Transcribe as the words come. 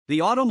The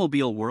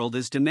automobile world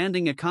is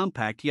demanding a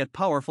compact yet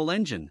powerful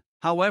engine.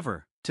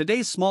 However,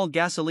 today's small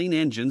gasoline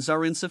engines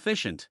are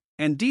insufficient,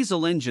 and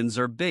diesel engines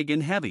are big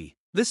and heavy.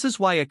 This is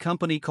why a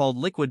company called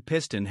Liquid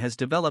Piston has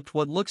developed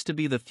what looks to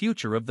be the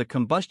future of the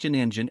combustion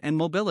engine and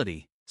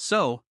mobility.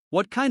 So,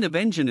 what kind of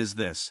engine is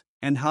this,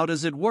 and how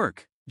does it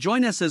work?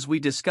 Join us as we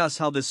discuss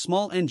how this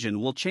small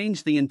engine will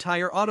change the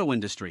entire auto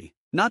industry.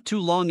 Not too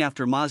long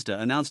after Mazda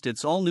announced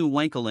its all-new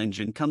Wankel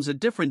engine comes a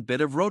different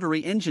bit of rotary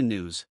engine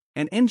news.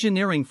 An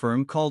engineering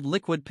firm called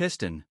Liquid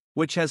Piston,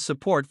 which has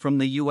support from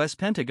the US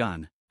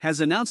Pentagon,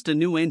 has announced a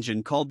new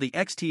engine called the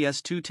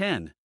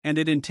XTS210, and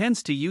it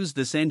intends to use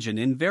this engine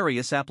in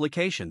various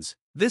applications.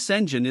 This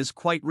engine is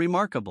quite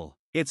remarkable.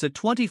 It's a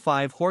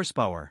 25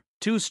 horsepower,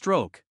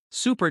 2-stroke,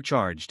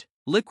 supercharged,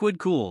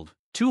 liquid-cooled,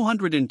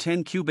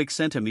 210 cubic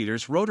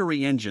centimeters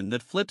rotary engine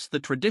that flips the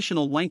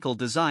traditional Wankel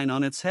design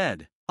on its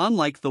head.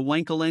 Unlike the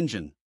Wankel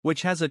engine,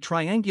 which has a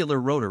triangular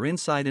rotor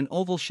inside an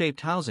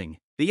oval-shaped housing,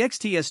 the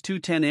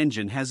XTS210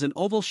 engine has an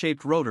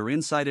oval-shaped rotor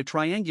inside a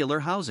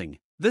triangular housing.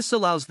 This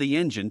allows the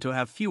engine to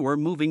have fewer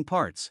moving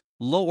parts,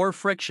 lower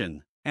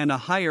friction, and a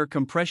higher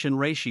compression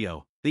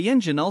ratio. The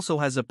engine also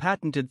has a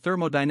patented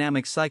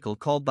thermodynamic cycle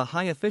called the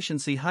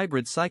high-efficiency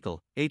hybrid cycle,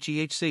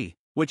 HEHC,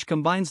 which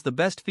combines the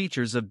best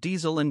features of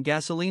diesel and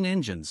gasoline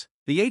engines.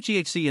 The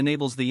HEHC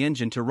enables the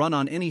engine to run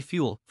on any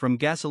fuel, from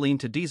gasoline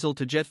to diesel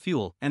to jet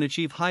fuel, and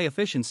achieve high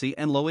efficiency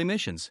and low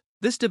emissions.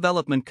 This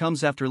development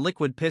comes after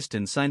Liquid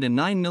Piston signed a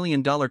 $9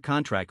 million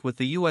contract with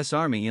the U.S.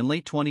 Army in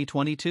late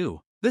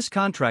 2022. This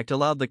contract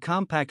allowed the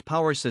compact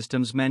power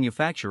systems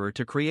manufacturer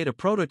to create a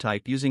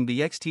prototype using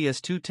the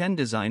XTS210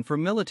 design for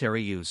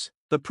military use.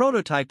 The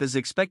prototype is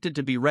expected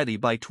to be ready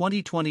by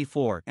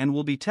 2024 and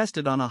will be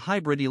tested on a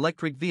hybrid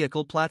electric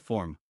vehicle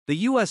platform. The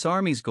U.S.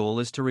 Army's goal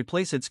is to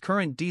replace its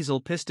current diesel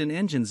piston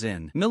engines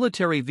in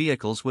military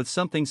vehicles with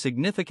something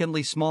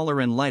significantly smaller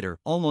and lighter,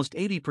 almost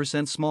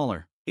 80%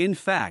 smaller. In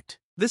fact,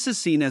 this is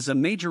seen as a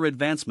major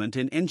advancement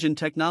in engine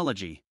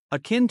technology,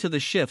 akin to the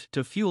shift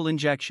to fuel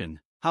injection.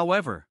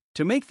 However,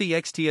 to make the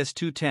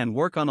XTS210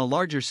 work on a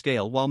larger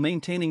scale while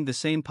maintaining the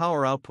same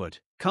power output,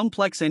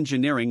 complex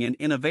engineering and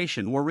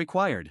innovation were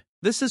required.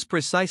 This is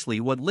precisely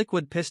what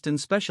Liquid Piston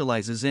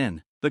specializes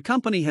in. The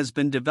company has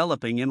been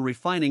developing and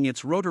refining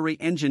its rotary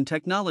engine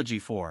technology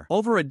for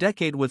over a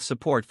decade with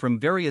support from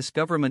various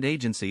government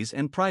agencies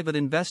and private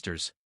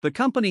investors. The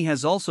company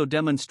has also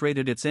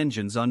demonstrated its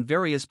engines on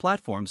various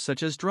platforms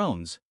such as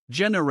drones,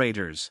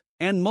 generators,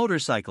 and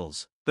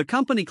motorcycles. The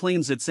company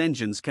claims its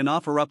engines can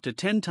offer up to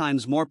 10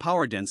 times more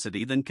power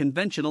density than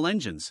conventional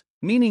engines,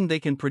 meaning they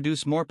can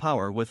produce more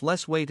power with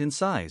less weight and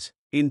size.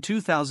 In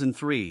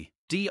 2003,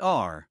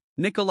 Dr.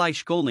 Nikolai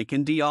Shkolnik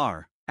and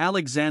Dr.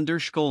 Alexander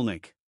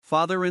Shkolnik,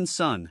 father and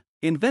son,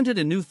 invented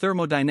a new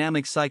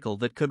thermodynamic cycle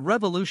that could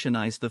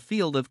revolutionize the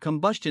field of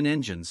combustion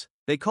engines.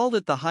 They called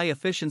it the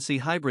high-efficiency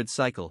hybrid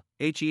cycle,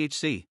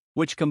 HEHC,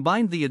 which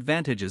combined the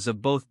advantages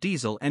of both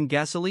diesel and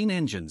gasoline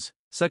engines,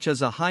 such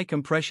as a high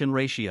compression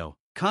ratio,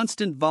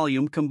 constant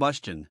volume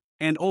combustion,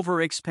 and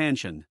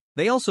over-expansion.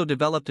 They also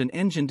developed an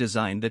engine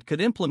design that could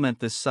implement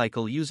this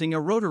cycle using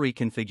a rotary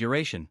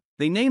configuration.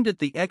 They named it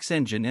the X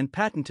engine and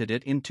patented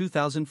it in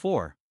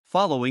 2004.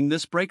 Following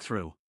this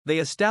breakthrough, they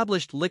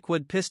established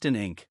Liquid Piston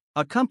Inc.,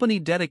 a company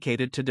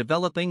dedicated to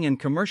developing and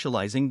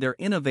commercializing their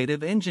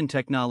innovative engine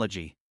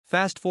technology.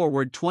 Fast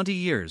forward 20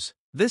 years,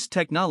 this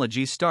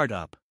technology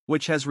startup,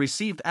 which has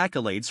received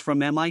accolades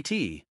from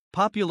MIT,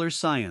 Popular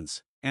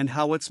Science, and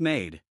How It's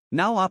Made,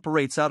 now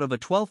operates out of a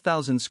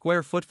 12,000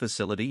 square foot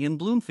facility in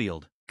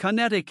Bloomfield,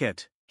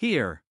 Connecticut.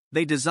 Here,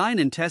 they design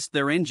and test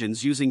their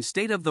engines using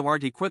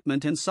state-of-the-art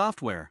equipment and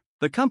software.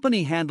 The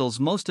company handles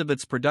most of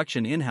its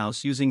production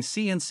in-house using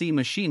CNC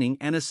machining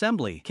and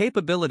assembly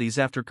capabilities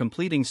after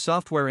completing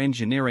software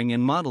engineering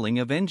and modeling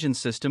of engine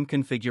system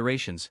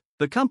configurations.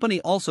 The company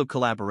also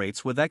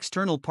collaborates with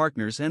external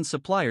partners and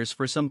suppliers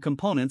for some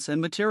components and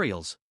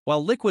materials.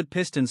 While Liquid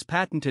Piston's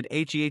patented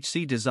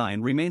HEHC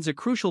design remains a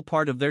crucial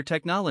part of their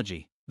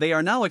technology, they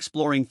are now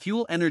exploring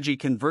fuel energy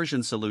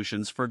conversion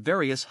solutions for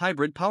various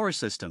hybrid power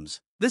systems.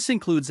 This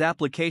includes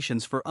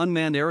applications for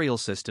unmanned aerial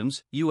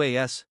systems,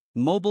 UAS,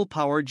 mobile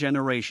power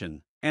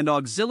generation, and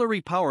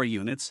auxiliary power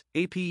units,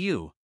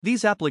 APU.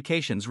 These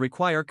applications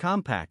require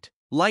compact,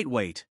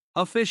 lightweight,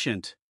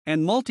 efficient,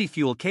 and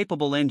multi-fuel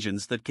capable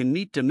engines that can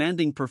meet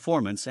demanding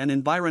performance and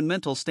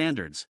environmental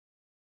standards.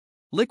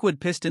 Liquid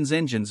Piston's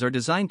engines are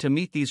designed to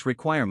meet these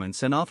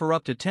requirements and offer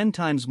up to 10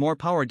 times more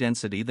power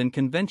density than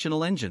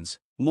conventional engines.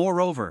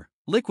 Moreover,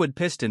 Liquid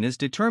Piston is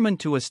determined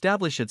to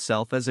establish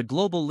itself as a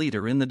global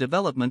leader in the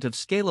development of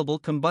scalable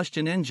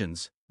combustion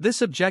engines.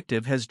 This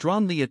objective has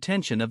drawn the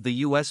attention of the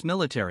U.S.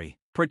 military,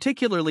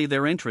 particularly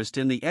their interest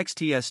in the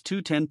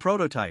XTS210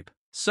 prototype.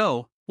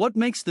 So, what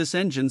makes this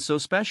engine so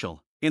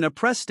special? In a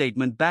press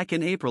statement back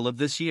in April of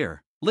this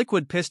year,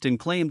 Liquid Piston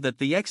claimed that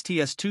the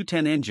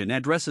XTS210 engine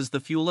addresses the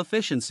fuel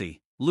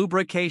efficiency,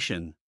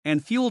 lubrication,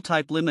 and fuel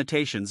type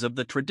limitations of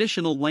the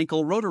traditional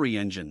Wankel rotary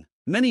engine.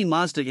 Many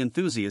Mazda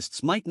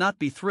enthusiasts might not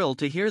be thrilled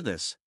to hear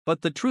this,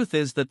 but the truth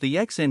is that the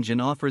X engine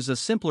offers a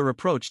simpler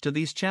approach to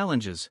these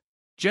challenges.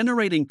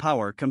 generating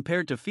power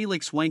compared to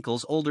Felix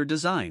Wankel's older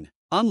design.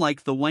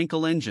 Unlike the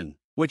Wankel engine,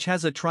 which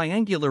has a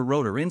triangular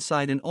rotor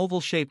inside an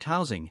oval-shaped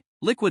housing,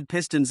 Liquid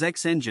Piston's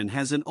X engine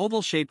has an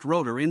oval-shaped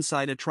rotor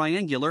inside a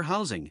triangular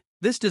housing.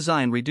 This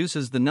design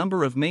reduces the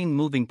number of main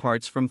moving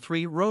parts from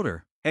 3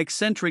 rotor,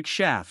 eccentric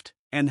shaft,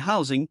 and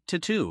housing to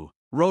 2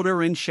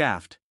 rotor and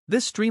shaft.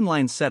 This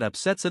streamlined setup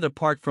sets it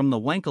apart from the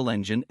Wankel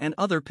engine and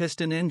other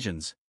piston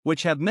engines,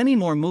 which have many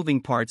more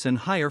moving parts and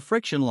higher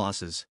friction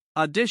losses.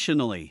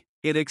 Additionally,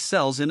 it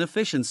excels in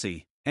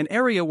efficiency, an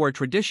area where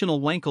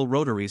traditional Wankel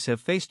rotaries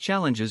have faced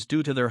challenges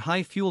due to their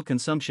high fuel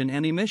consumption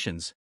and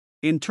emissions.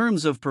 In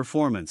terms of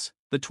performance,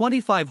 the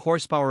 25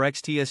 horsepower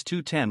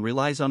XTS210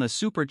 relies on a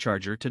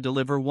supercharger to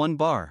deliver 1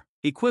 bar,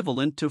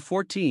 equivalent to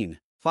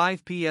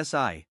 14.5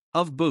 psi,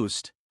 of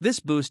boost. This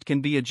boost can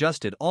be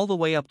adjusted all the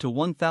way up to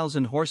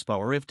 1000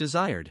 horsepower if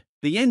desired.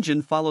 The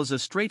engine follows a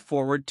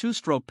straightforward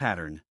 2-stroke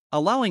pattern,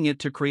 allowing it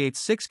to create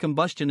 6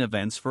 combustion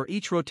events for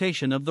each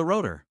rotation of the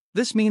rotor.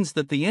 This means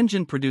that the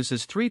engine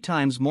produces 3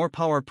 times more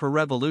power per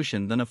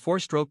revolution than a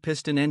 4-stroke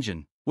piston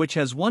engine, which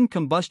has 1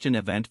 combustion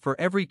event for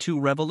every 2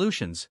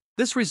 revolutions.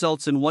 This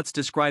results in what's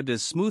described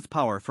as smooth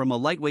power from a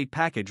lightweight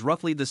package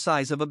roughly the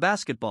size of a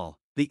basketball.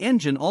 The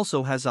engine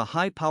also has a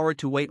high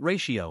power-to-weight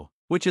ratio,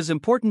 which is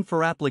important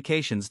for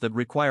applications that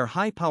require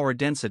high power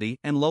density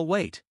and low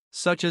weight,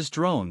 such as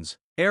drones,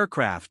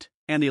 aircraft,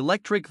 and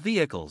electric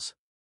vehicles.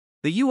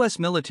 The U.S.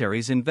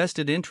 military's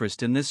invested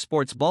interest in this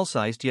sports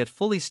ball-sized yet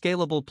fully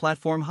scalable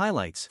platform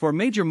highlights for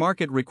major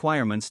market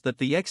requirements that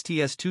the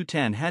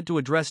XTS210 had to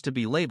address to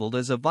be labeled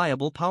as a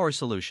viable power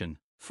solution.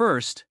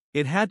 First,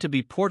 it had to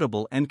be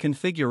portable and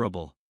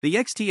configurable. The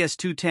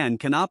XTS210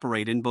 can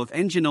operate in both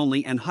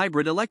engine-only and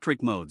hybrid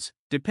electric modes,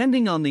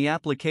 depending on the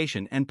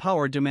application and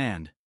power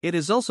demand. It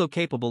is also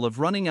capable of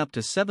running up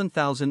to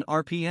 7,000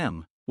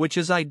 RPM, which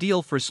is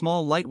ideal for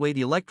small lightweight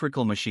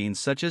electrical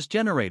machines such as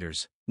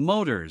generators,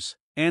 motors,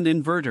 and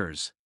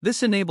inverters.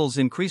 This enables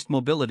increased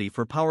mobility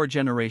for power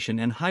generation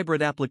and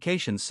hybrid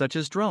applications such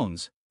as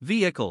drones,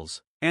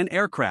 vehicles, and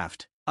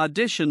aircraft.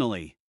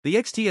 Additionally, the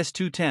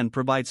XTS210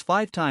 provides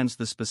 5 times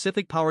the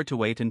specific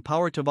power-to-weight and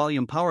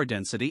power-to-volume power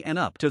density and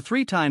up to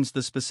 3 times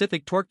the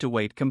specific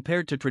torque-to-weight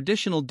compared to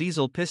traditional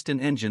diesel piston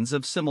engines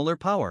of similar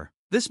power.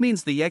 This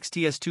means the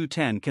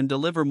XTS210 can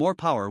deliver more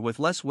power with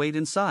less weight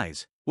and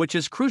size, which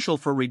is crucial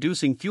for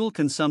reducing fuel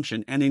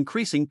consumption and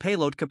increasing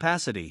payload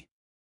capacity.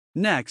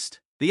 Next,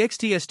 the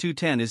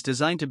XTS210 is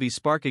designed to be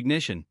spark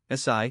ignition,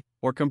 SI,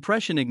 or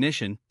compression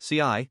ignition,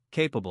 CI,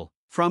 capable.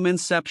 From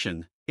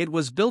inception, it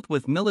was built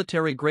with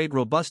military-grade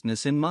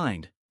robustness in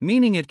mind,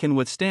 meaning it can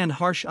withstand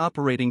harsh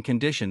operating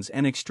conditions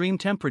and extreme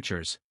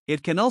temperatures.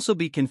 It can also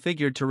be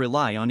configured to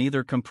rely on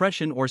either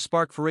compression or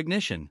spark for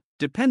ignition,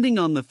 depending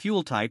on the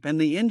fuel type and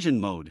the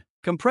engine mode.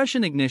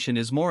 Compression ignition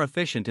is more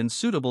efficient and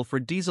suitable for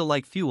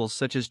diesel-like fuels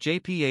such as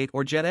JP8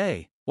 or Jet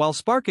A, while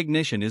spark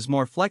ignition is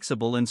more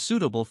flexible and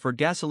suitable for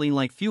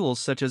gasoline-like fuels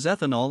such as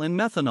ethanol and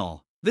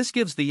methanol. This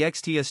gives the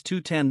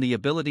XTS210 the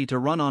ability to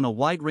run on a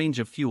wide range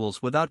of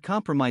fuels without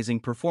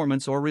compromising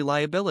performance or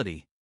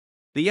reliability.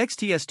 The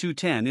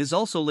XTS210 is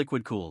also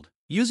liquid-cooled,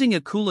 using a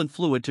coolant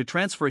fluid to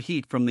transfer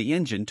heat from the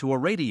engine to a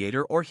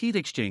radiator or heat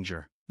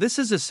exchanger. This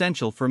is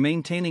essential for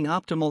maintaining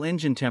optimal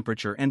engine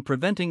temperature and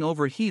preventing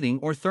overheating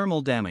or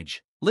thermal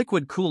damage.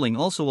 Liquid cooling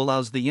also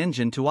allows the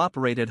engine to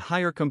operate at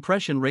higher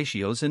compression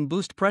ratios and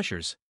boost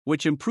pressures,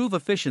 which improve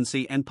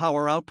efficiency and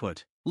power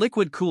output.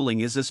 Liquid cooling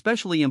is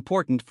especially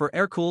important for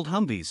air-cooled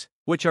Humvees,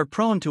 which are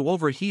prone to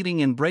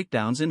overheating and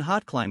breakdowns in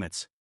hot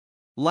climates.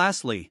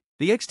 Lastly,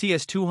 the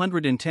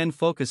XTS210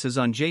 focuses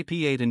on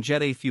JP8 and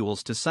Jet A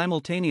fuels to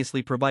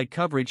simultaneously provide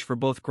coverage for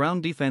both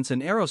ground defense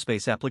and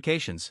aerospace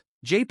applications.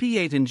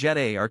 JP8 and Jet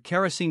A are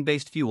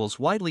kerosene-based fuels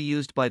widely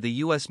used by the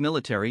U.S.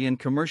 military and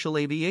commercial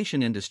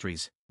aviation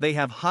industries. They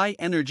have high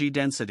energy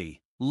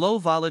density, low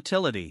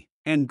volatility,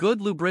 and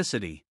good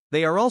lubricity.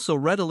 They are also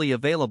readily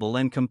available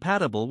and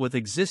compatible with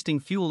existing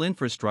fuel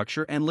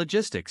infrastructure and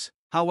logistics.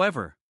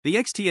 However, the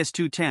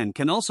XTS210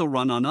 can also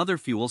run on other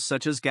fuels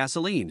such as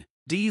gasoline,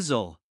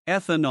 diesel,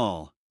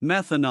 ethanol,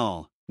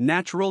 methanol,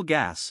 natural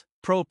gas,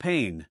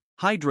 propane,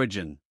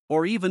 hydrogen,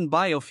 or even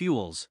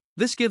biofuels.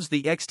 This gives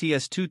the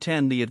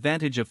XTS210 the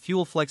advantage of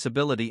fuel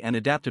flexibility and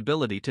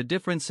adaptability to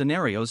different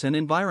scenarios and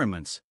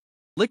environments.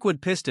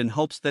 Liquid Piston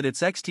hopes that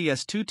its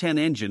XTS210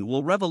 engine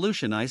will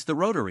revolutionize the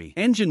rotary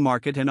engine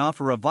market and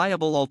offer a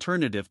viable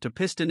alternative to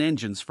piston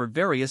engines for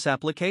various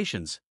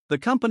applications. The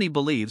company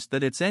believes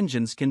that its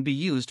engines can be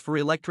used for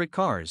electric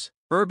cars,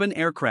 urban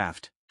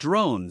aircraft,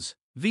 drones,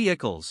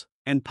 vehicles,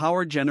 and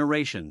power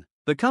generation.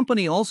 The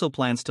company also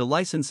plans to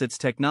license its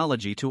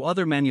technology to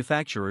other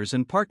manufacturers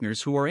and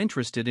partners who are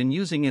interested in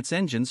using its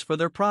engines for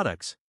their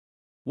products.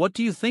 What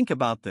do you think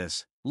about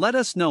this? Let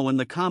us know in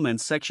the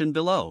comments section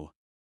below.